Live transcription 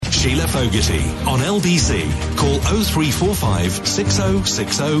Shelagh Fogarty on LBC. Call 0345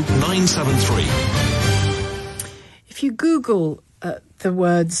 6060 973. If you Google the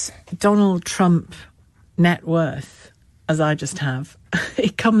words Donald Trump net worth, as I just have,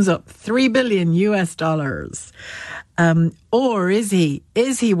 it comes up $3 billion US. Or is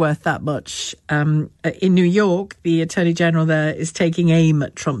he worth that much? In New York, the Attorney General there is taking aim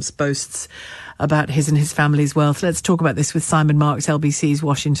at Trump's boasts about his and his family's wealth. Let's talk about this with Simon Marks, LBC's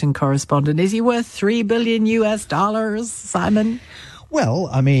Washington correspondent. Is he worth $3 billion US, Simon? Well,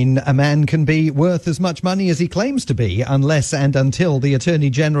 I mean, a man can be worth as much money as he claims to be, unless and until the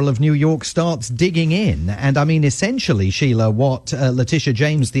Attorney General of New York starts digging in. And I mean, essentially, Sheila, what Letitia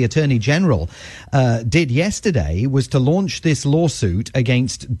James, the Attorney General, did yesterday was to launch this lawsuit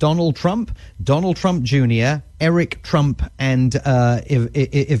against Donald Trump Jr., Eric Trump and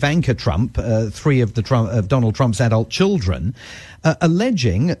Ivanka Trump, three of Donald Trump's adult children,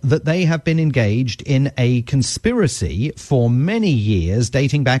 alleging that they have been engaged in a conspiracy for many years,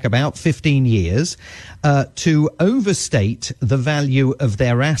 dating back about 15 years, to overstate the value of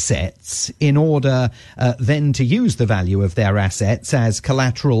their assets in order then to use the value of their assets as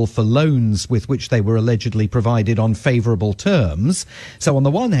collateral for loans with which they were allegedly provided on favourable terms. So on the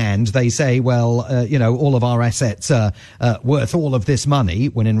one hand, they say, well, all of our assets are worth all of this money,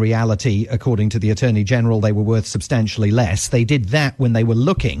 when in reality, according to the Attorney General, they were worth substantially less. They did that when they were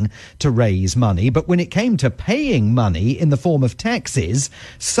looking to raise money. But when it came to paying money in the form of taxes,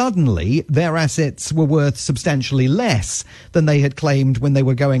 suddenly their assets were worth substantially less than they had claimed when they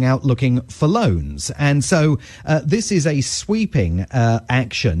were going out looking for loans. And so this is a sweeping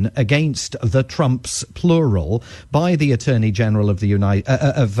action against the Trumps, plural, by the Attorney General of the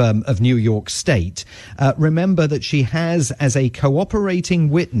of New York State. Remember that she has as a cooperating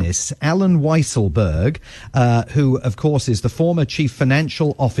witness Alan Weisselberg, who, of course, is the former chief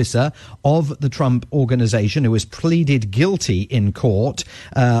financial officer of the Trump organization, who has pleaded guilty in court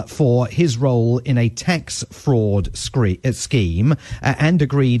for his role in a tax fraud scheme and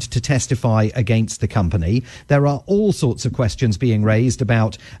agreed to testify against the company. There are all sorts of questions being raised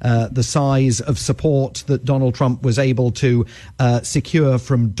about the size of support that Donald Trump was able to secure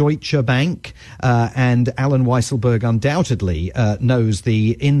from Deutsche Bank, and Alan Weisselberg undoubtedly knows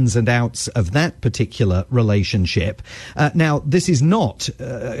the ins and outs of that particular relationship. Now, this is not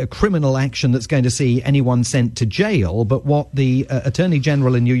a criminal action that's going to see anyone sent to jail, but what the Attorney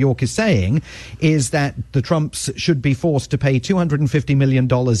General in New York is saying is that the Trumps should be forced to pay $250 million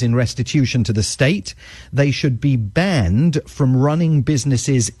in restitution to the state. They should be banned from running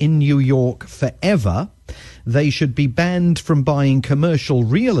businesses in New York forever. They should be banned from buying commercial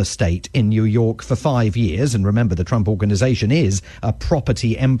real estate in New York for 5 years. And remember, the Trump organization is a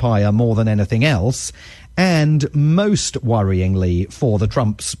property empire more than anything else. And most worryingly for the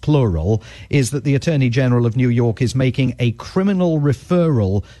Trumps, plural, is that the Attorney General of New York is making a criminal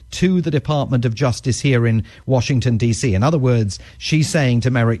referral to the Department of Justice here in Washington, D.C. In other words, she's saying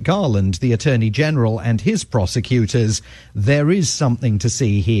to Merrick Garland, the Attorney General, and his prosecutors, there is something to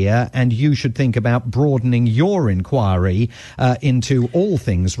see here, and you should think about broadening your inquiry into all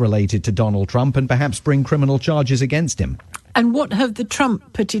things related to Donald Trump and perhaps bring criminal charges against him. And what have the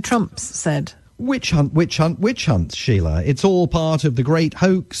petty Trumps said? Witch hunt, Sheila. It's all part of the great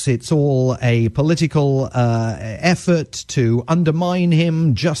hoax. It's all a political effort to undermine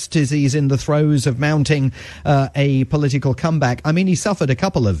him just as he's in the throes of mounting a political comeback. I mean, he suffered a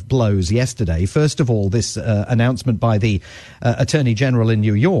couple of blows yesterday. First of all, this announcement by the Attorney General in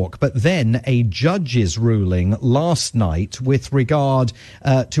New York, but then a judge's ruling last night with regard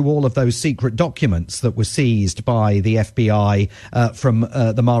to all of those secret documents that were seized by the FBI from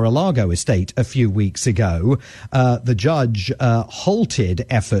the Mar-a-Lago estate a few weeks ago. The judge halted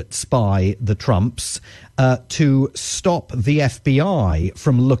efforts by the Trumps to stop the FBI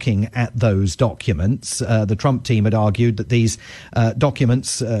from looking at those documents. The Trump team had argued that these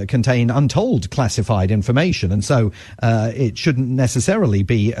documents contain untold classified information, and so it shouldn't necessarily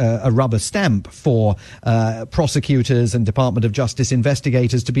be a rubber stamp for prosecutors and Department of Justice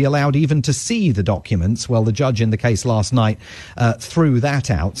investigators to be allowed even to see the documents. Well, the judge in the case last night threw that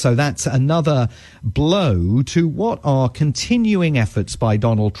out. So that's another blow to what are continuing efforts by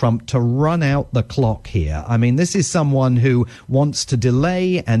Donald Trump to run out the clock here. I mean, this is someone who wants to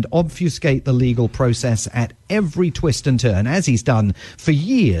delay and obfuscate the legal process at every twist and turn, as he's done for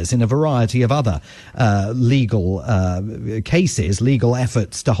years in a variety of other legal cases, legal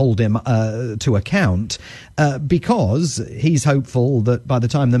efforts to hold him to account, because he's hopeful that by the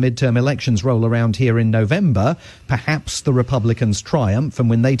time the midterm elections roll around here in November, perhaps the Republicans triumph, and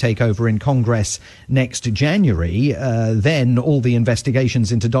when they take over in Congress next January, then all the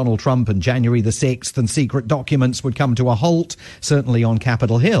investigations into Donald Trump and January the 6th and secret documents would come to a halt, certainly on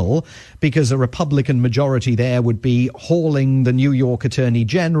Capitol Hill, because a Republican majority there would be hauling the New York Attorney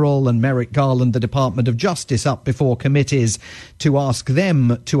General and Merrick Garland, the Department of Justice, up before committees to ask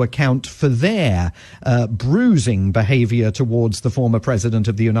them to account for their bruising behaviour towards the former President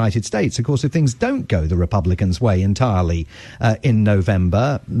of the United States. Of course, if things don't go the Republicans' way entirely in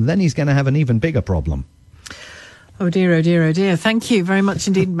November, then he's going to have an even bigger problem. Oh dear, oh dear, oh dear. Thank you very much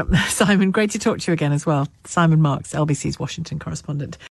indeed, Simon. Great to talk to you again as well. Simon Marks, LBC's Washington correspondent.